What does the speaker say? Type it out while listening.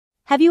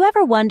Have you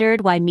ever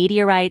wondered why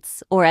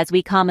meteorites, or as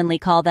we commonly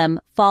call them,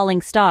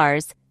 falling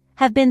stars,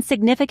 have been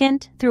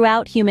significant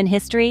throughout human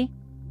history?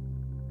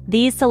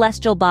 These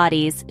celestial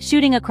bodies,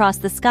 shooting across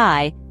the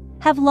sky,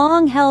 have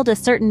long held a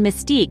certain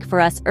mystique for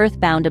us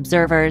earthbound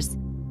observers.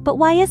 But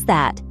why is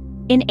that?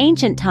 In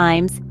ancient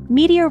times,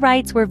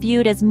 meteorites were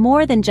viewed as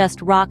more than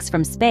just rocks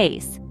from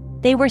space.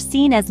 They were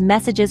seen as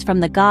messages from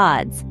the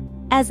gods,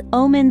 as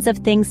omens of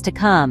things to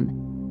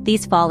come.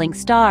 These falling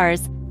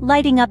stars,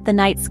 lighting up the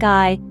night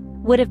sky,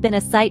 would have been a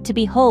sight to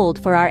behold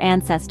for our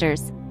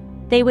ancestors.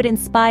 They would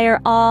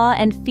inspire awe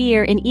and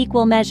fear in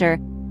equal measure,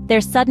 their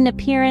sudden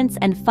appearance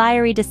and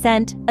fiery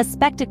descent a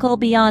spectacle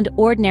beyond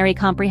ordinary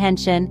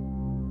comprehension.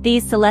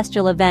 These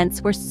celestial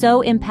events were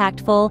so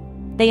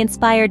impactful, they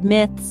inspired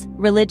myths,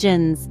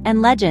 religions,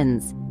 and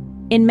legends.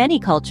 In many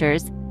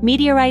cultures,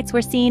 meteorites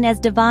were seen as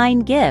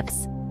divine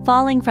gifts,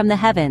 falling from the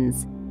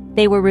heavens.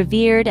 They were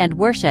revered and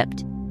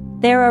worshipped,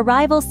 their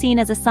arrival seen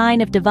as a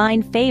sign of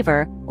divine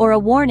favor or a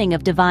warning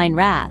of divine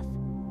wrath.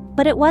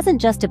 But it wasn't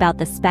just about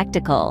the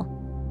spectacle.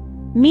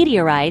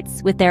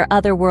 Meteorites, with their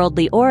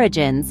otherworldly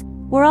origins,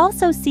 were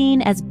also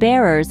seen as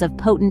bearers of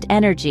potent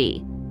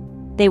energy.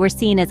 They were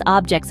seen as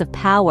objects of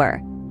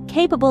power,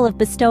 capable of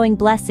bestowing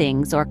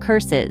blessings or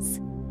curses.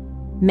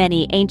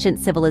 Many ancient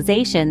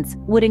civilizations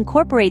would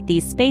incorporate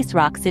these space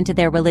rocks into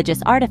their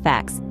religious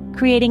artifacts,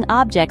 creating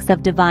objects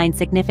of divine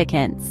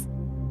significance.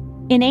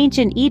 In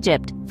ancient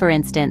Egypt, for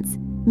instance,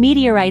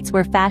 meteorites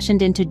were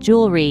fashioned into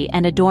jewelry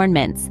and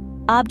adornments,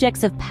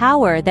 objects of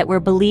power that were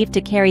believed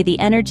to carry the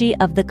energy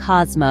of the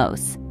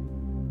cosmos.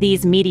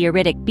 These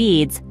meteoritic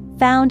beads,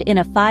 found in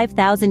a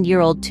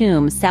 5,000-year-old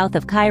tomb south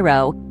of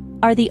Cairo,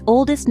 are the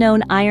oldest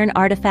known iron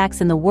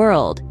artifacts in the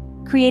world,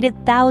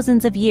 created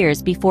thousands of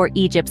years before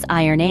Egypt's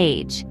Iron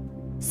Age.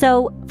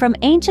 So, from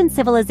ancient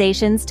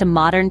civilizations to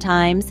modern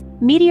times,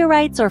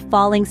 meteorites or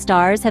falling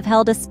stars have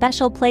held a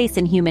special place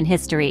in human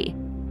history.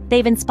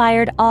 They've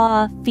inspired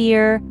awe,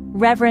 fear,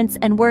 reverence,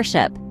 and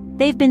worship.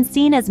 They've been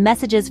seen as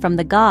messages from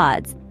the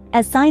gods,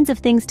 as signs of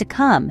things to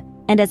come,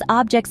 and as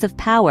objects of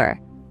power.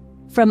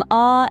 From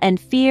awe and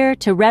fear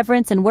to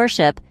reverence and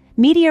worship,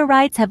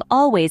 meteorites have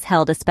always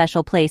held a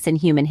special place in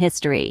human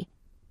history.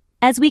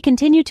 As we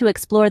continue to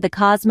explore the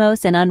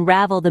cosmos and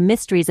unravel the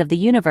mysteries of the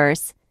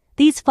universe,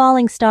 these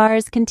falling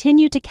stars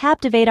continue to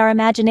captivate our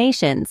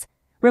imaginations,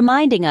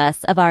 reminding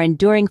us of our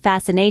enduring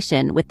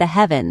fascination with the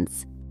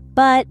heavens.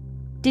 But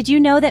did you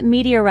know that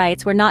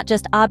meteorites were not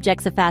just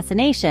objects of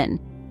fascination?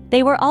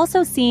 They were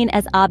also seen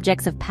as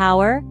objects of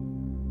power?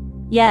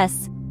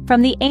 Yes,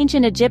 from the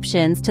ancient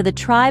Egyptians to the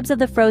tribes of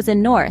the frozen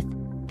north,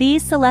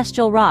 these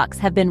celestial rocks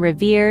have been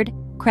revered,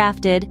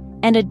 crafted,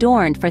 and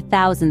adorned for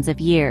thousands of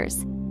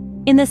years.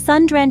 In the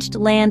sun-drenched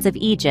lands of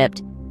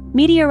Egypt,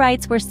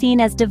 meteorites were seen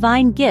as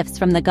divine gifts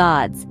from the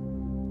gods.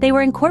 They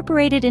were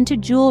incorporated into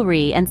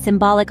jewelry and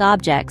symbolic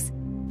objects,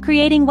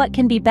 creating what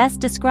can be best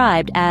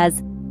described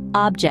as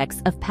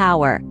objects of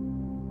power.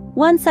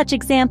 One such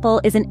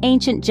example is an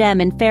ancient gem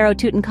in Pharaoh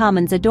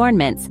Tutankhamun's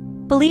adornments,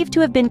 believed to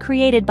have been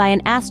created by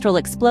an astral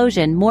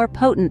explosion more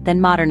potent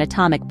than modern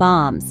atomic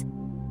bombs.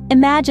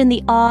 Imagine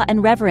the awe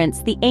and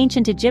reverence the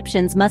ancient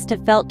Egyptians must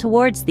have felt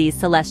towards these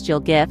celestial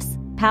gifts,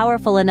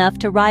 powerful enough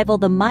to rival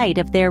the might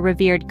of their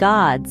revered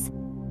gods.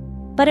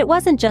 But it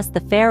wasn't just the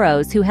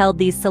pharaohs who held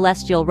these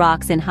celestial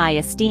rocks in high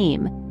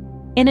esteem.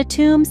 In a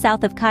tomb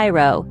south of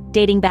Cairo,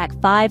 dating back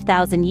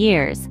 5,000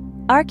 years,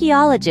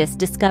 archaeologists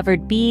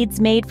discovered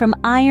beads made from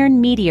iron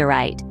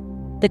meteorite.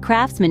 The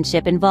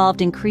craftsmanship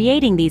involved in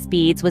creating these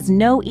beads was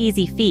no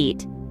easy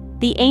feat.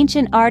 The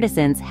ancient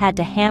artisans had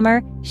to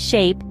hammer,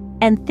 shape,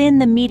 and thin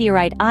the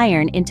meteorite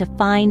iron into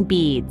fine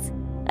beads,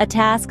 a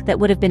task that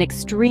would have been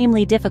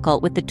extremely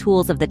difficult with the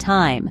tools of the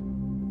time.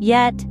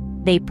 Yet,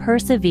 they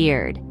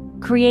persevered,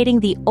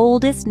 creating the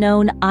oldest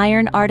known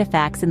iron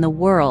artifacts in the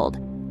world,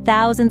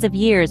 thousands of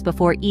years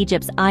before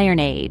Egypt's Iron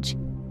Age.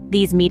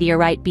 These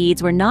meteorite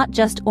beads were not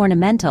just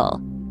ornamental.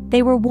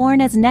 They were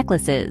worn as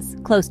necklaces,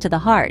 close to the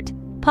heart,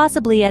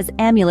 possibly as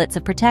amulets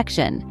of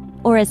protection,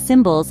 or as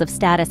symbols of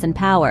status and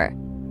power.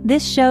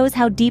 This shows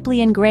how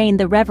deeply ingrained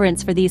the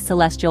reverence for these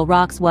celestial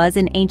rocks was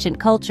in ancient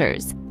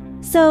cultures.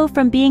 So,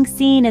 from being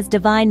seen as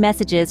divine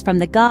messages from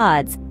the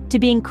gods to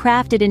being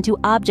crafted into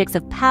objects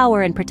of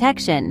power and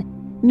protection,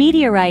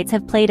 meteorites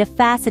have played a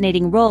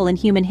fascinating role in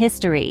human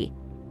history.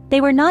 They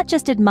were not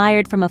just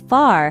admired from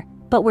afar,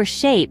 but were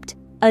shaped,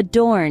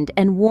 adorned,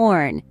 and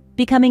worn,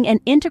 becoming an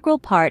integral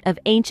part of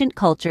ancient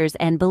cultures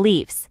and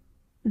beliefs.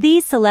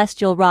 These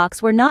celestial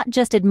rocks were not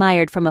just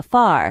admired from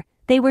afar,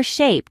 they were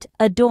shaped,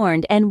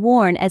 adorned, and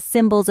worn as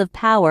symbols of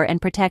power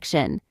and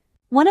protection.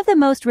 One of the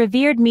most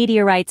revered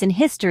meteorites in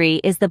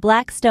history is the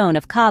Black Stone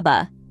of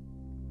Kaaba.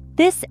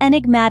 This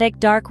enigmatic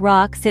dark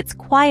rock sits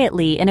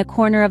quietly in a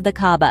corner of the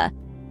Kaaba,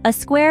 a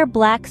square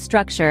black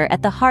structure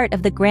at the heart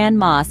of the Grand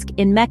Mosque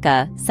in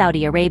Mecca,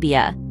 Saudi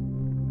Arabia.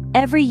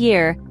 Every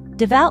year,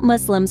 devout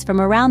Muslims from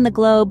around the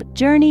globe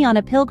journey on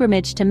a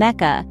pilgrimage to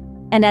Mecca,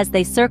 and as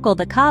they circle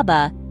the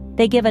Kaaba,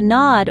 they give a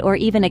nod or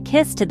even a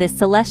kiss to this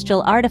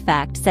celestial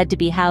artifact said to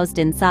be housed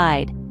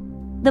inside.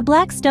 The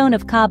Black Stone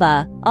of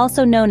Kaaba,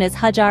 also known as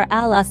Hajar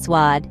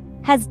al-Aswad,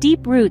 has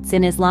deep roots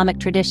in Islamic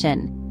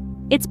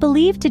tradition. It's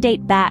believed to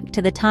date back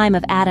to the time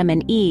of Adam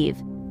and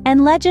Eve,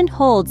 and legend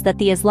holds that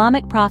the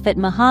Islamic prophet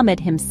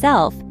Muhammad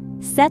himself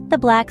set the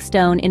Black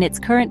Stone in its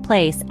current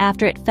place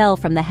after it fell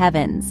from the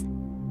heavens.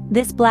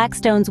 This Black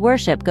Stone's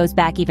worship goes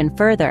back even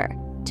further,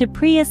 to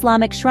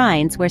pre-Islamic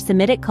shrines where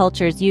Semitic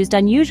cultures used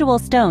unusual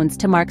stones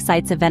to mark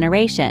sites of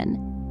veneration.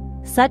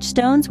 Such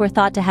stones were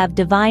thought to have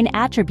divine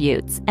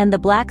attributes, and the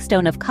Black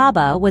Stone of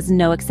Kaaba was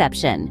no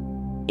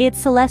exception. Its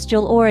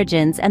celestial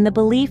origins and the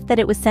belief that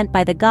it was sent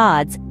by the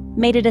gods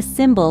made it a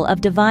symbol of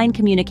divine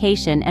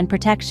communication and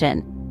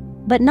protection.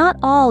 But not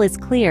all is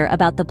clear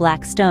about the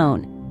Black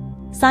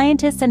Stone.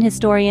 Scientists and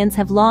historians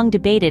have long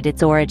debated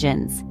its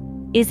origins.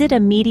 Is it a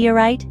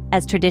meteorite,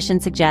 as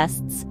tradition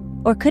suggests,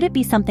 or could it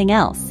be something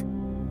else?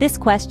 This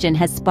question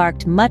has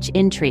sparked much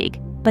intrigue,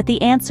 but the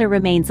answer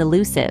remains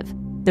elusive.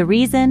 The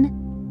reason?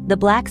 The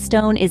Black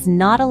Stone is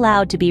not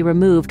allowed to be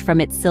removed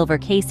from its silver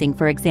casing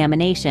for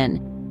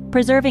examination,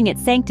 preserving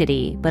its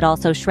sanctity but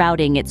also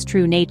shrouding its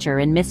true nature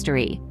in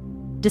mystery.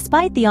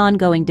 Despite the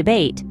ongoing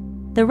debate,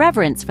 the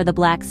reverence for the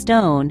Black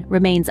Stone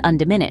remains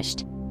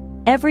undiminished.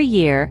 Every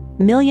year,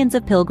 millions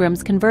of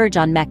pilgrims converge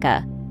on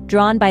Mecca,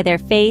 drawn by their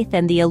faith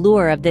and the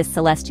allure of this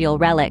celestial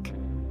relic.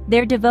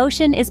 Their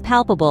devotion is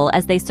palpable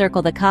as they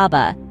circle the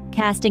Kaaba,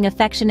 casting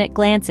affectionate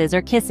glances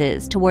or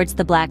kisses towards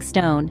the Black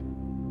Stone.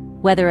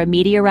 Whether a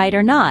meteorite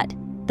or not,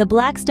 the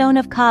Black Stone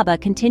of Kaaba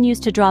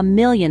continues to draw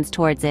millions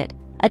towards it,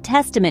 a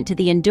testament to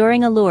the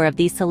enduring allure of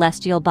these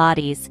celestial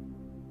bodies.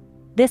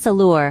 This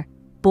allure,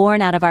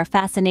 born out of our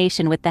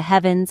fascination with the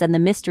heavens and the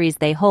mysteries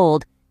they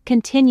hold,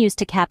 continues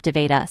to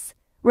captivate us,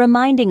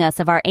 reminding us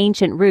of our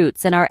ancient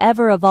roots and our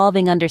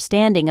ever-evolving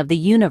understanding of the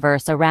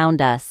universe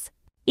around us.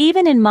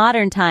 Even in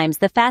modern times,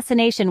 the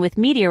fascination with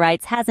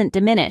meteorites hasn't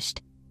diminished.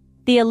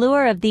 The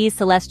allure of these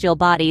celestial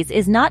bodies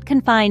is not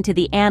confined to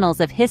the annals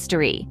of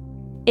history.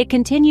 It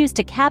continues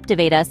to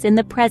captivate us in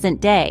the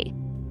present day.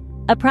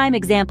 A prime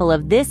example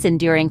of this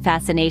enduring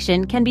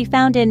fascination can be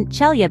found in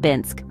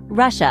Chelyabinsk,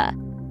 Russia,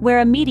 where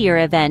a meteor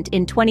event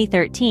in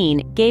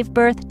 2013 gave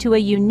birth to a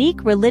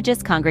unique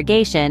religious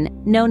congregation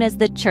known as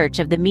the Church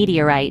of the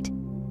Meteorite.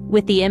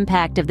 With the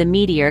impact of the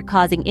meteor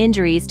causing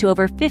injuries to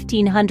over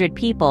 1,500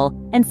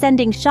 people and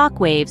sending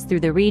shockwaves through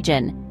the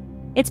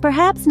region, it's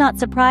perhaps not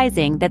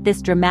surprising that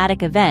this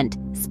dramatic event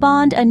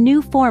spawned a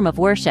new form of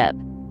worship.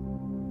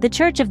 The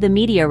Church of the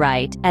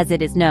Meteorite, as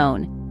it is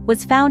known,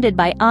 was founded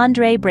by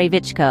Andrei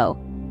Brevichko,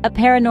 a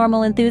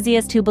paranormal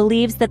enthusiast who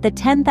believes that the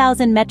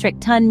 10,000 metric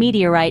ton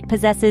meteorite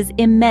possesses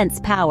immense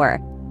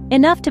power,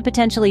 enough to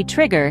potentially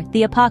trigger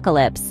the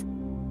apocalypse.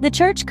 The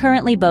church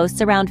currently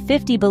boasts around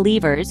 50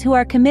 believers who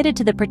are committed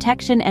to the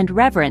protection and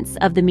reverence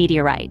of the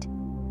meteorite.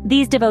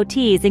 These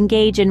devotees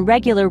engage in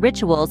regular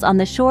rituals on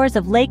the shores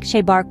of Lake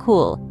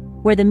Shebarkul,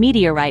 where the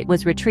meteorite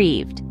was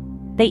retrieved.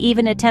 They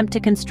even attempt to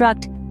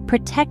construct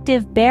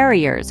protective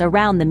barriers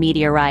around the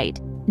meteorite,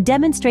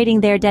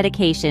 demonstrating their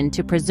dedication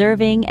to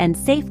preserving and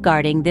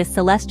safeguarding this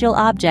celestial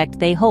object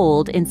they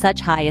hold in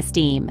such high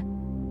esteem.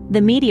 The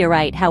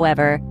meteorite,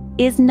 however,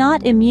 is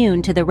not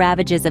immune to the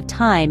ravages of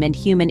time and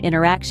human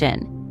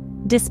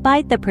interaction.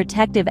 Despite the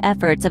protective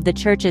efforts of the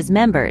church's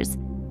members,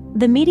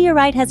 the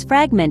meteorite has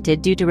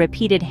fragmented due to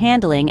repeated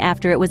handling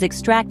after it was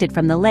extracted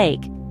from the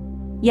lake.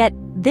 Yet,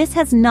 this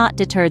has not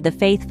deterred the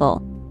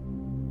faithful.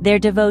 Their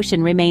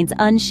devotion remains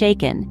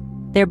unshaken,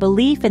 their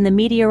belief in the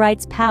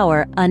meteorite's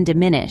power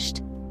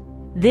undiminished.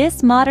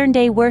 This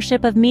modern-day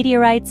worship of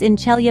meteorites in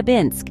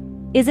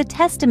Chelyabinsk is a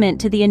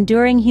testament to the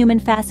enduring human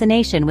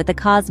fascination with the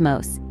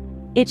cosmos.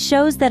 It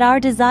shows that our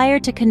desire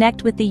to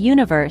connect with the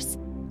universe,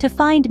 to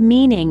find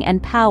meaning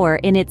and power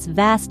in its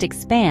vast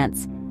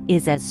expanse,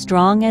 is as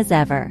strong as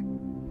ever.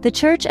 The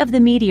Church of the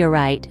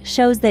Meteorite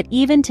shows that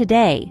even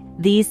today,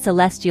 these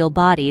celestial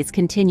bodies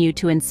continue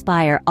to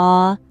inspire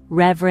awe,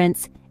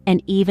 reverence,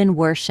 and even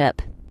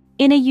worship.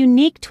 In a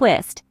unique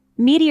twist,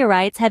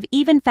 meteorites have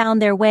even found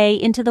their way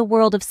into the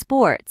world of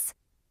sports.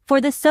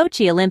 For the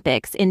Sochi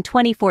Olympics in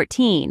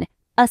 2014,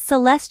 a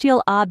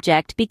celestial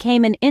object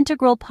became an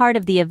integral part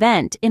of the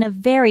event in a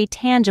very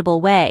tangible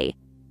way.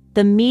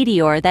 The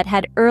meteor that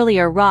had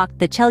earlier rocked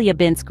the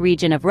Chelyabinsk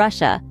region of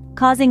Russia,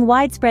 causing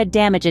widespread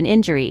damage and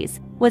injuries,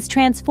 was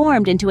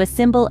transformed into a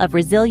symbol of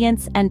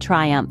resilience and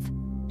triumph.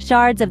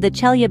 Shards of the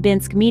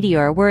Chelyabinsk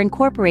meteor were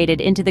incorporated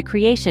into the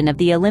creation of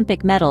the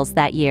Olympic medals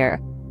that year.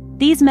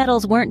 These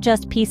medals weren't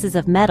just pieces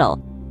of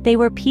metal, they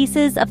were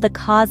pieces of the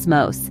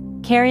cosmos,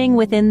 carrying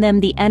within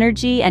them the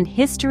energy and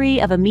history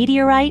of a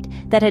meteorite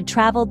that had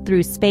traveled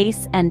through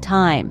space and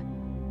time.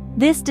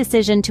 This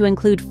decision to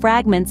include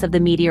fragments of the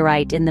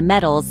meteorite in the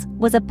medals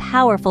was a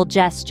powerful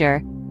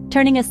gesture,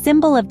 turning a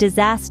symbol of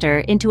disaster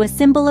into a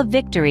symbol of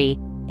victory,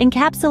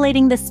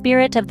 encapsulating the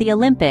spirit of the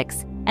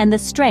Olympics and the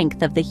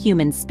strength of the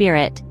human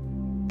spirit.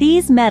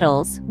 These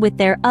medals, with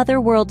their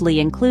otherworldly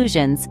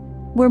inclusions,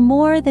 were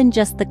more than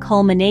just the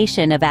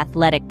culmination of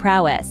athletic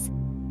prowess.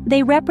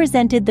 They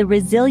represented the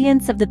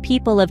resilience of the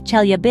people of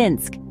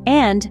Chelyabinsk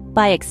and,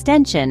 by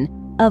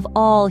extension, of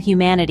all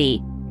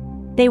humanity.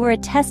 They were a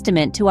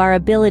testament to our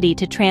ability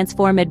to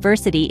transform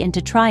adversity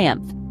into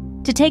triumph,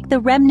 to take the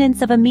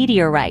remnants of a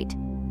meteorite,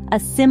 a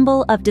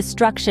symbol of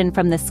destruction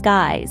from the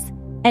skies,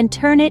 and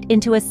turn it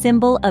into a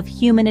symbol of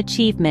human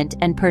achievement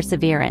and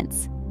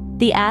perseverance.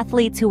 The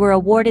athletes who were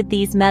awarded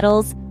these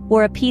medals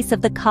wore a piece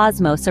of the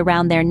cosmos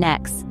around their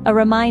necks, a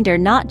reminder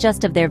not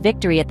just of their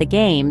victory at the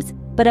Games,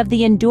 but of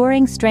the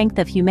enduring strength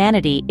of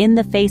humanity in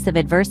the face of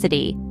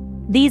adversity.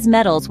 These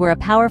medals were a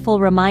powerful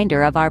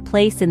reminder of our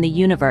place in the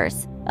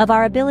universe, of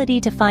our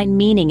ability to find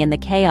meaning in the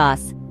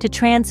chaos, to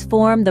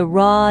transform the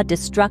raw,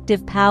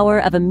 destructive power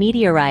of a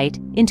meteorite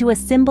into a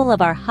symbol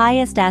of our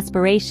highest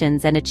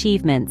aspirations and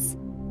achievements.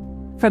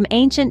 From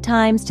ancient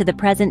times to the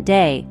present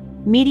day,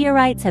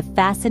 meteorites have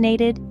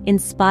fascinated,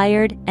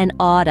 inspired, and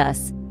awed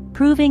us,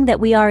 proving that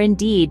we are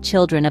indeed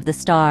children of the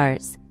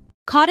stars.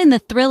 Caught in the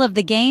thrill of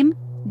the game?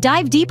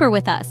 Dive deeper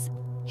with us.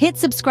 Hit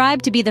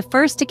subscribe to be the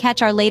first to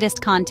catch our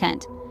latest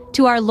content.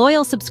 To our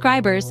loyal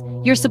subscribers,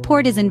 your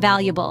support is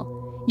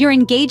invaluable. Your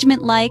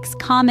engagement, likes,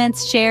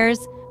 comments,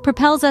 shares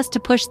propels us to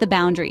push the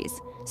boundaries.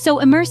 So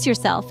immerse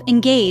yourself,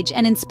 engage,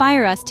 and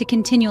inspire us to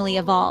continually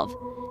evolve.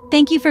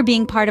 Thank you for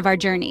being part of our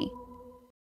journey.